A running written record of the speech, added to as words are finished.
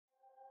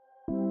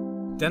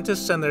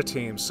Dentists and their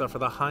teams suffer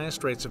the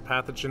highest rates of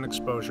pathogen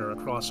exposure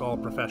across all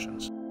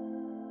professions.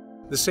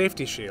 The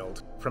safety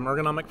shield from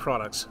ergonomic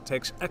products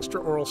takes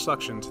extraoral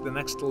suction to the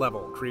next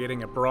level,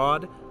 creating a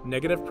broad,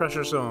 negative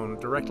pressure zone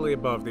directly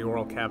above the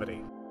oral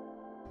cavity.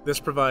 This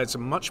provides a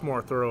much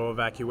more thorough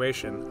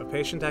evacuation of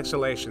patient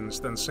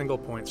exhalations than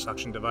single-point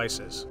suction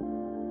devices.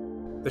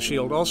 The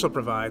shield also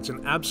provides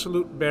an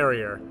absolute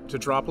barrier to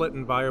droplet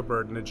and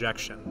bioburden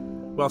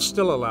ejection, while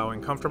still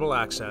allowing comfortable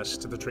access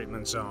to the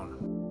treatment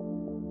zone.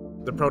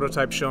 The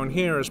prototype shown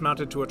here is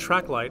mounted to a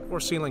track light or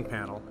ceiling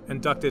panel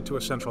and ducted to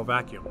a central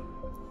vacuum.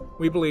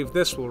 We believe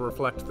this will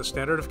reflect the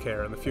standard of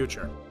care in the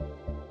future.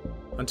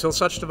 Until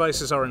such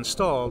devices are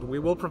installed, we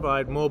will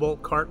provide mobile,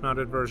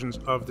 cart-mounted versions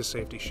of the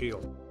safety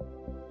shield.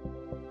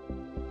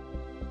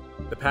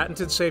 The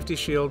patented safety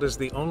shield is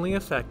the only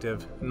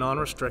effective,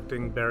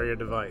 non-restricting barrier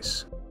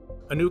device,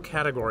 a new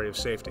category of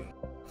safety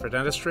for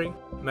dentistry,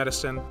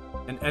 medicine,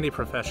 and any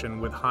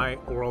profession with high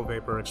oral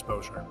vapor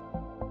exposure.